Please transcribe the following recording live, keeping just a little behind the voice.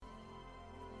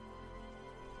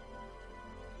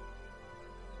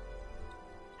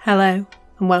Hello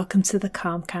and welcome to the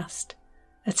Calmcast,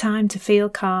 a time to feel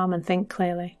calm and think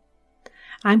clearly.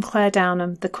 I'm Claire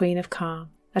Downham, the Queen of Calm,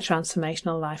 a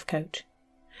transformational life coach.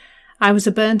 I was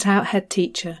a burnt out head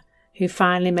teacher who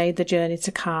finally made the journey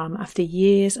to calm after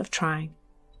years of trying,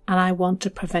 and I want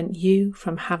to prevent you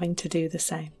from having to do the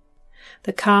same.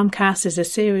 The Calmcast is a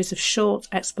series of short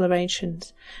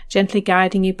explorations, gently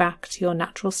guiding you back to your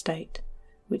natural state,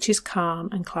 which is calm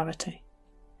and clarity.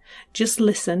 Just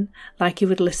listen like you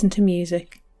would listen to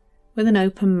music, with an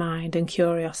open mind and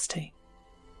curiosity.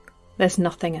 There's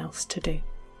nothing else to do.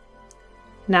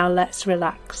 Now let's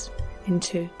relax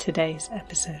into today's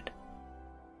episode.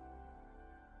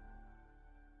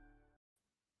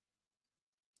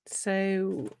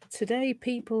 So today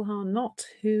people are not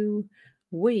who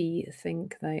we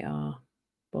think they are.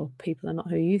 Well, people are not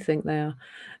who you think they are.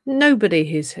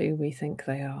 Nobody is who we think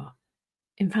they are.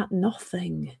 In fact,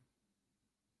 nothing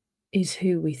is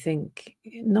who we think.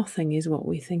 Nothing is what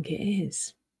we think it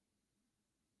is.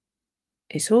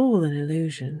 It's all an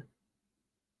illusion.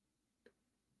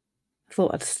 I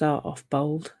thought I'd start off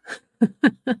bold.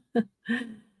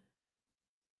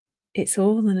 It's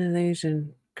all an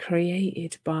illusion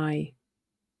created by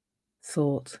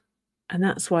thought. And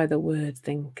that's why the word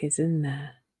think is in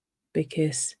there,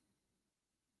 because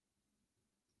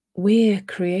we're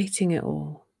creating it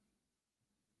all.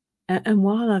 And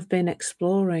while I've been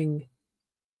exploring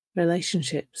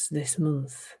relationships this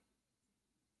month,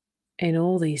 in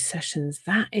all these sessions,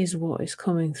 that is what is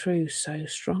coming through so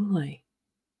strongly,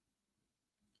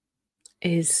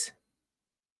 is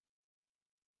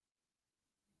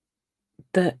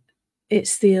that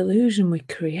it's the illusion we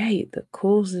create that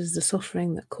causes the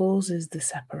suffering, that causes the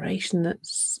separation, that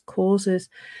causes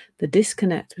the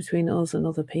disconnect between us and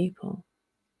other people.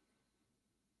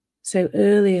 So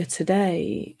earlier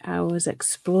today, I was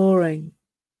exploring,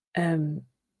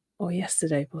 or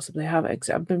yesterday possibly,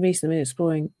 I've been recently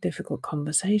exploring difficult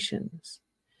conversations.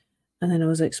 And then I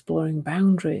was exploring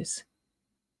boundaries.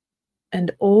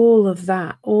 And all of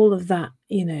that,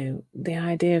 you know, the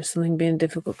idea of something being a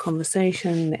difficult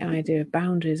conversation, the idea of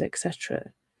boundaries,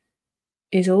 etc.,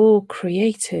 is all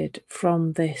created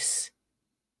from this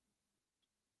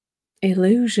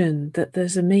illusion that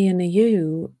there's a me and a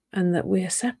you and that we're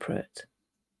separate.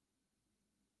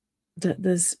 That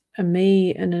there's a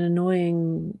me and an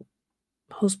annoying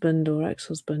husband or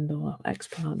ex-husband or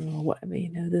ex-partner or whatever,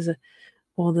 you know, there's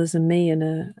a me and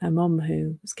a mum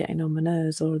who's getting on my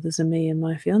nerves, or there's a me and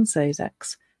my fiance's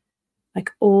ex.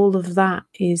 Like all of that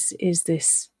is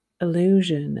this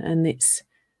illusion, and it's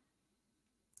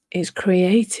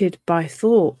created by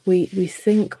thought. We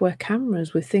think we're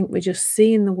cameras. We think we're just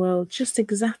seeing the world just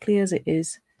exactly as it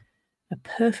is, a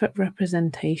perfect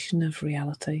representation of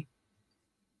reality.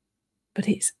 But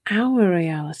it's our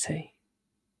reality.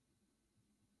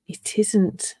 It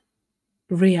isn't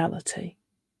reality.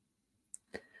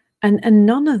 And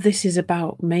none of this is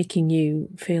about making you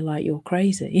feel like you're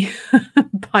crazy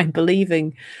by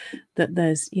believing that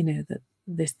there's, you know, that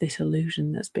this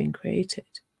illusion that's been created.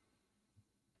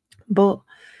 But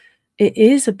it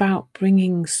is about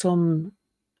bringing some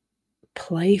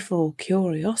playful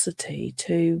curiosity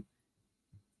to,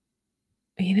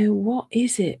 you know, what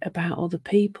is it about other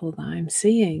people that I'm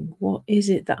seeing? What is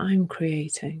it that I'm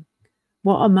creating?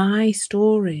 What are my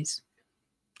stories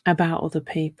about other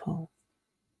people?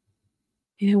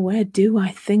 You know, where do I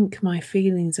think my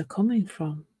feelings are coming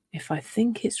from? If I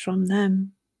think it's from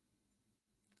them,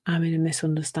 I'm in a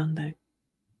misunderstanding.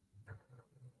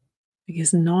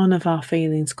 Because none of our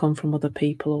feelings come from other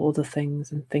people or other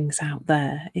things and things out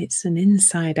there. It's an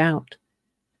inside out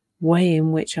way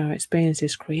in which our experience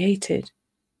is created,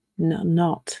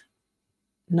 not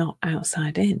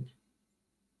outside in.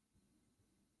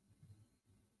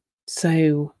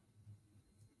 So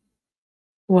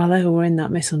while we're in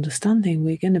that misunderstanding,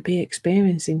 we're going to be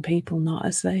experiencing people not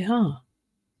as they are.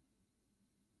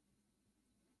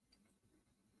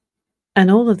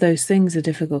 And all of those things, the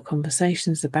difficult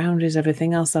conversations, the boundaries,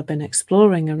 everything else I've been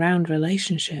exploring around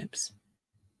relationships,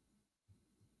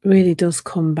 really does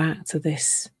come back to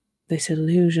this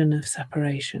illusion of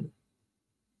separation.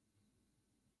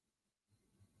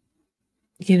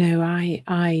 You know,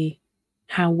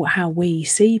 how we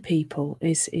see people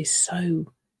is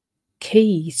so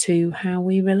key to how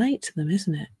we relate to them,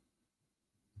 isn't it?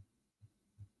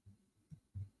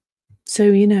 So,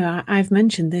 you know, I've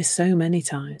mentioned this so many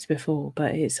times before,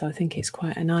 but I think it's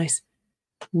quite a nice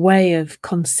way of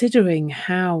considering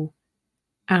how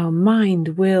our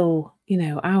mind will, you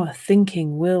know, our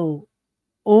thinking will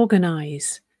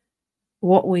organize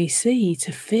what we see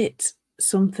to fit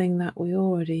something that we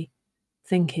already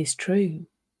think is true.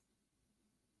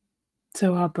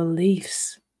 So our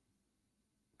beliefs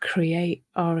create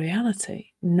our reality,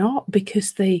 not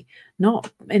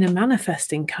in a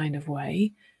manifesting kind of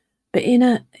way, but in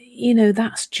a,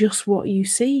 that's just what you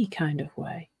see kind of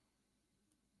way.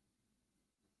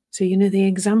 So, the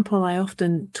example I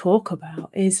often talk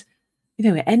about is,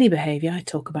 any behavior, I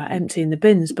talk about emptying the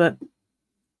bins, but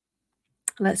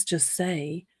let's just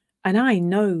say, and I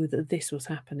know that this was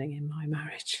happening in my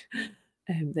marriage,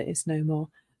 that is no more.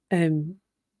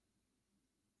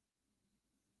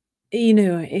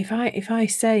 If I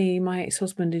say my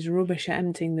ex-husband is rubbish at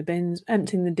emptying the bins,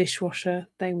 emptying the dishwasher,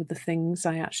 they were the things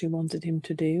I actually wanted him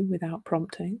to do without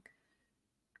prompting,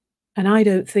 and I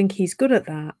don't think he's good at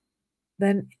that,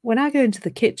 then when I go into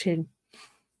the kitchen,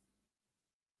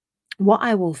 what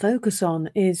I will focus on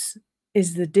is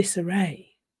the disarray.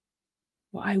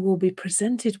 What I will be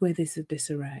presented with is the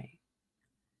disarray.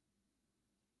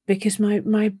 Because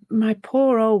my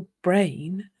poor old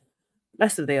brain,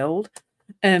 less of the old,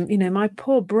 my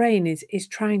poor brain is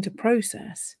trying to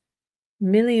process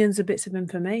millions of bits of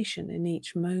information in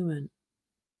each moment.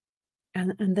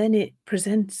 And then it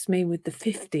presents me with the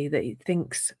 50 that it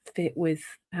thinks fit with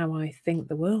how I think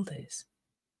the world is.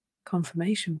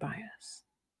 Confirmation bias.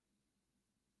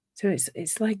 So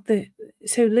it's like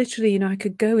so literally, I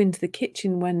could go into the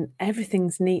kitchen when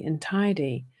everything's neat and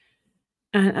tidy,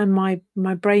 and my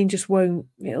brain just won't,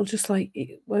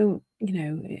 it won't,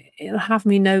 it'll have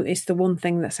me notice the one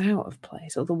thing that's out of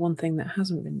place or the one thing that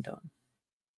hasn't been done.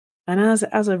 And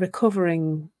as a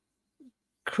recovering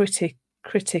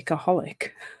criticaholic,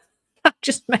 I've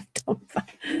just made up that.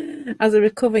 As a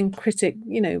recovering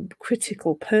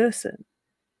critical person,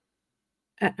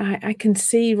 I can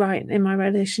see right in my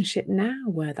relationship now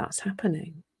where that's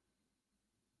happening.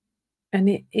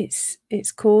 And it's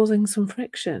causing some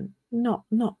friction, not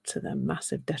to the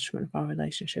massive detriment of our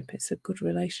relationship. It's a good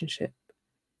relationship,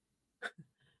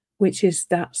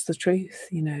 that's the truth,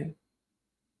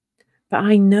 But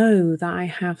I know that I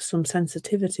have some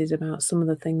sensitivities about some of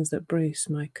the things that Bruce,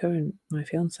 my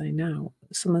fiance now,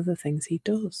 some of the things he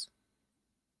does.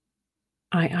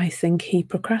 I think he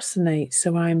procrastinates,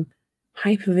 so I'm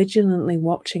hypervigilantly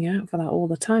watching out for that all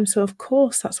the time. So of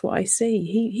course that's what I see.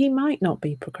 He might not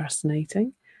be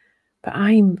procrastinating, but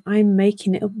I'm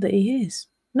making it up that he is.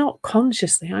 Not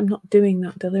consciously, I'm not doing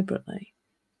that deliberately.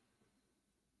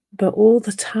 But all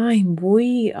the time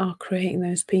we are creating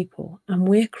those people, and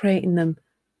we're creating them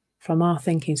from our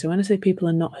thinking. So when I say people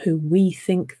are not who we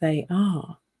think they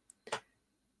are,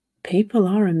 people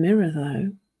are a mirror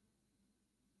though.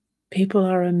 People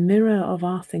are a mirror of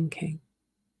our thinking.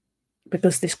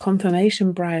 Because this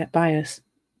confirmation bias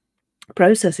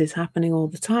process is happening all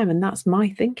the time, and that's my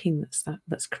thinking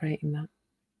that's creating that.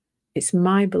 It's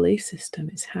my belief system.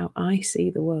 It's how I see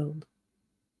the world,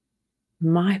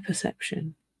 my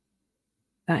perception,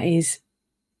 that is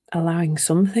allowing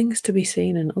some things to be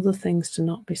seen and other things to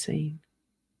not be seen.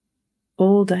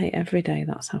 All day, every day,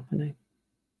 that's happening.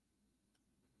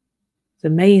 It's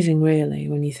amazing, really,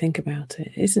 when you think about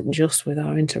it. It isn't just with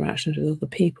our interactions with other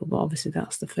people, but obviously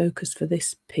that's the focus for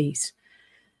this piece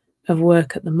of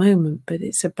work at the moment, but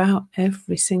it's about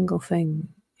every single thing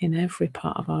in every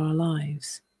part of our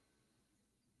lives.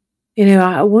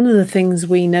 One of the things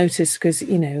we noticed, because,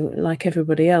 like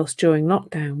everybody else during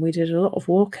lockdown, we did a lot of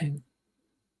walking.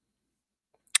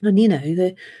 And,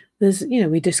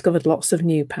 we discovered lots of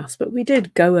new paths, but we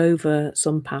did go over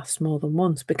some paths more than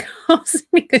once because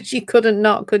you couldn't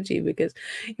not, could you? Because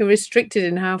you're restricted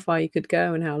in how far you could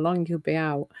go and how long you could be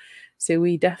out. So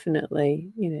we definitely,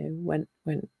 went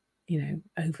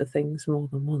over things more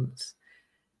than once.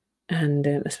 And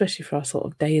especially for our sort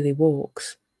of daily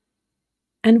walks.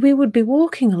 And we would be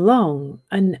walking along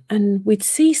and we'd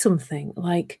see something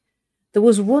like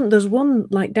there's one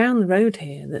like down the road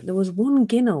here that there was one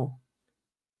ginnel,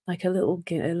 like a little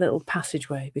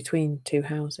passageway between two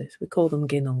houses. We call them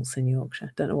ginnels in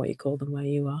Yorkshire. Don't know what you call them where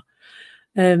you are.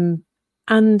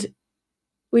 And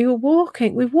we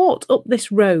walked up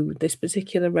this road, this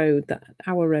particular road that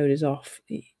our road is off.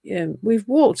 We've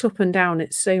walked up and down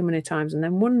it so many times. And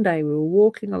then one day we were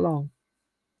walking along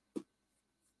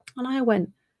and I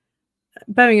went,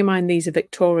 bearing in mind these are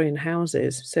Victorian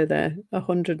houses, so they're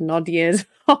 100 and odd years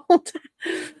old.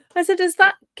 I said, has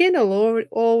that ginnel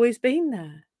always been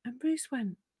there? And Bruce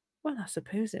went, well, I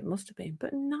suppose it must have been,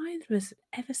 but neither of us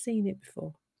had ever seen it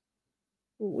before.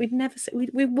 We'd never seen,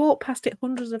 we walked past it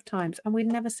hundreds of times and we'd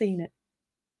never seen it.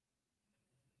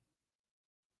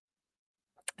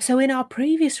 So in our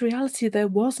previous reality, there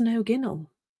was no ginnel.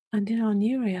 And in our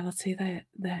new reality, there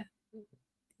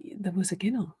was a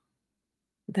ginnel.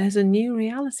 There's a new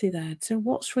reality there. So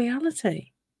what's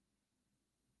reality?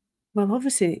 Well,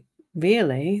 obviously,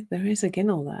 really, there is a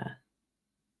ginnel there.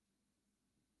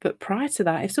 But prior to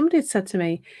that, if somebody had said to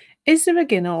me, is there a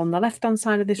ginnel on the left-hand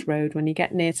side of this road when you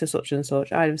get near to such and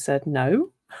such? I'd have said,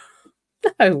 no,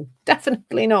 no,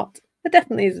 definitely not. There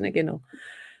definitely isn't a ginnel.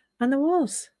 And there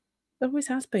was. There always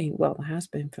has been. Well, there has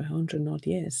been for 100 odd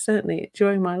years. Certainly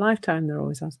during my lifetime, there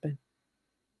always has been.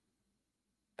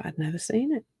 But I'd never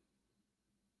seen it.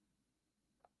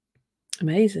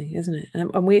 Amazing, isn't it?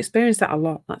 And we experience that a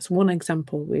lot. That's one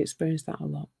example. We experience that a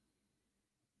lot.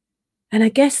 And I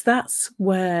guess that's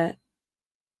where,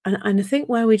 and I think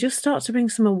where we just start to bring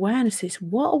some awareness is,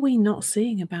 what are we not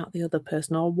seeing about the other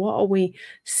person, or what are we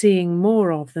seeing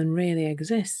more of than really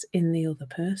exists in the other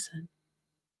person?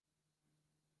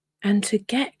 And to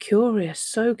get curious,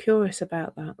 so curious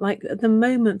about that. Like at the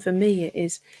moment for me, it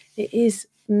is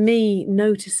me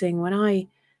noticing when I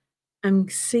am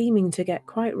seeming to get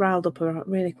quite riled up about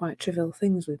really quite trivial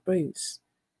things with Bruce.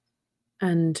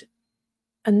 And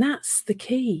that's the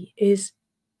key, is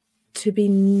to be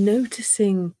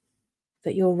noticing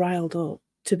that you're riled up,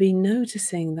 to be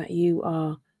noticing that you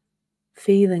are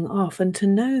feeling off, and to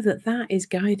know that that is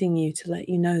guiding you to let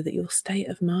you know that your state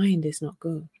of mind is not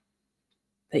good,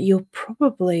 that you're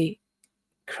probably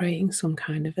creating some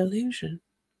kind of illusion.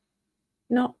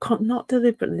 Not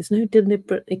deliberately. There's no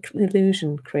deliberate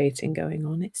illusion creating going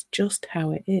on. It's just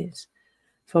how it is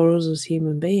for us as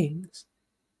human beings,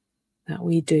 that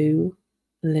we do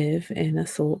live in a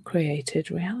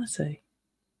thought-created reality.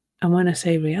 And when I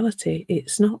say reality,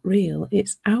 it's not real,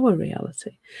 it's our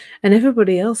reality. And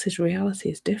everybody else's reality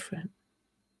is different.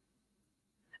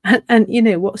 And you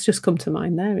know, what's just come to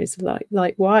mind there is like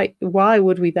why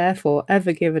would we therefore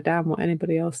ever give a damn what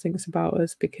anybody else thinks about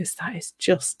us? Because that is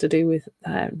just to do with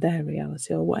their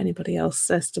reality, or what anybody else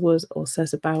says to us or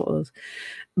says about us.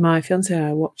 My fiance and I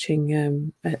are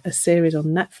watching a series on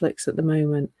Netflix at the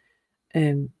moment,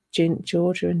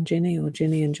 Georgia and Ginny, or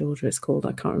Ginny and Georgia it's called,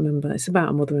 I can't remember. It's about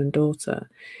a mother and daughter.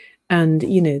 And,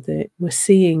 you know, we're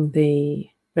seeing the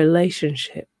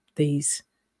relationship, these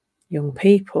young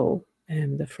people,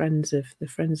 the friends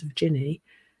of Ginny,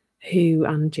 who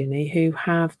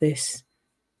have this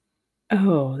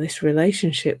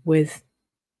relationship with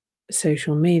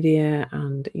social media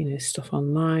and, you know, stuff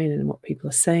online and what people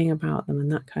are saying about them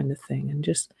and that kind of thing. And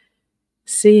just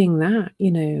seeing that,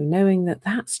 you know, knowing that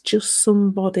that's just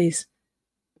somebody's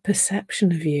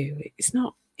perception of you. It's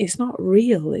not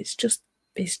real. It's just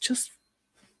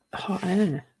hot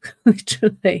air,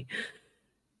 literally.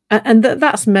 And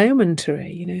that's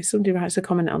momentary. You know, somebody writes a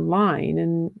comment online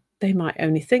and they might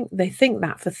only think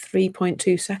that for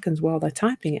 3.2 seconds while they're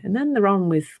typing it, and then they're on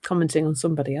with commenting on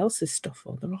somebody else's stuff,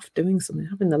 or they're off doing something,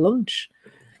 having their lunch.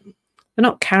 They're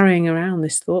not carrying around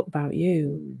this thought about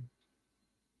you.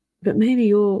 But maybe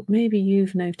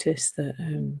you've noticed that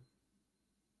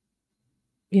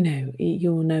you know,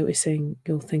 you're noticing,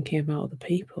 you're thinking about other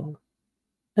people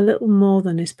a little more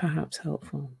than is perhaps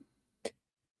helpful.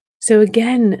 So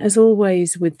again, as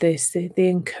always with this, the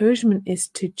encouragement is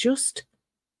to just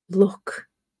look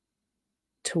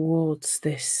towards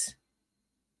this,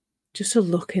 just to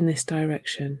look in this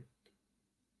direction,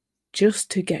 just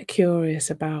to get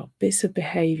curious about bits of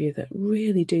behaviour that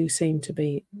really do seem to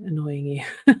be annoying you,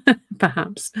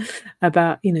 perhaps,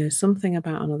 about, you know, something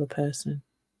about another person.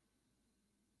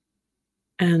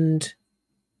 And,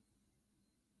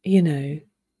 you know,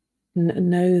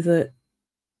 know that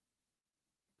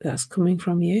that's coming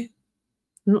from you.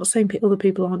 I'm not saying other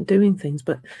people aren't doing things,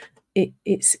 but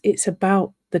it's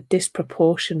about the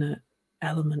disproportionate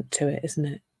element to it, isn't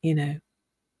it? You know,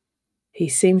 he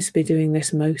seems to be doing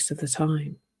this most of the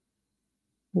time.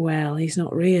 Well, he's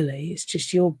not really. It's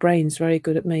just your brain's very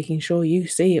good at making sure you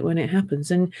see it when it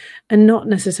happens, and not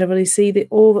necessarily see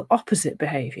all the opposite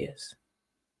behaviours.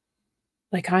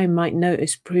 Like, I might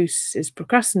notice Bruce is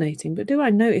procrastinating, but do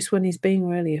I notice when he's being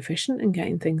really efficient and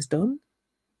getting things done?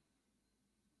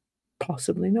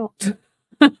 Possibly not.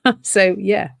 So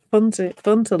yeah, fun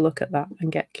to look at that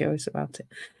and get curious about it.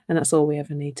 And that's all we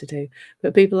ever need to do.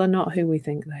 But people are not who we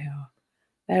think they are.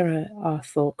 They're our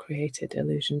thought-created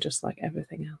illusion, just like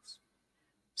everything else.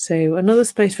 So another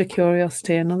space for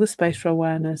curiosity, another space for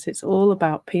awareness. It's all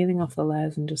about peeling off the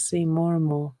layers and just seeing more and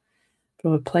more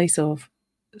from a place of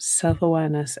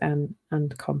self-awareness and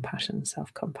compassion,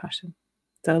 self-compassion.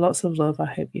 So lots of love. I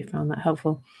hope you found that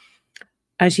helpful.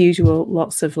 As usual,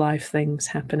 lots of live things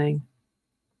happening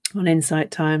on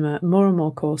Insight Timer, more and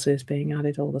more courses being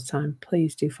added all the time.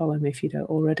 Please do follow me if you don't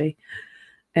already,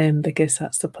 because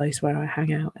that's the place where I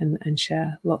hang out and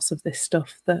share lots of this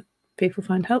stuff that people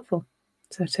find helpful.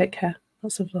 So take care.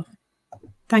 Lots of love.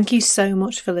 Thank you so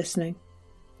much for listening.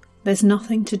 There's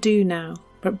nothing to do now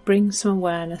but bring some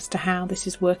awareness to how this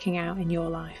is working out in your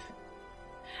life.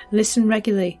 Listen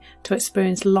regularly to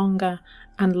experience longer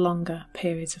and longer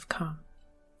periods of calm.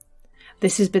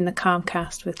 This has been the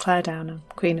Calmcast with Claire Downham,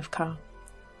 Queen of Calm.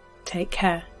 Take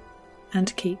care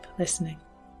and keep listening.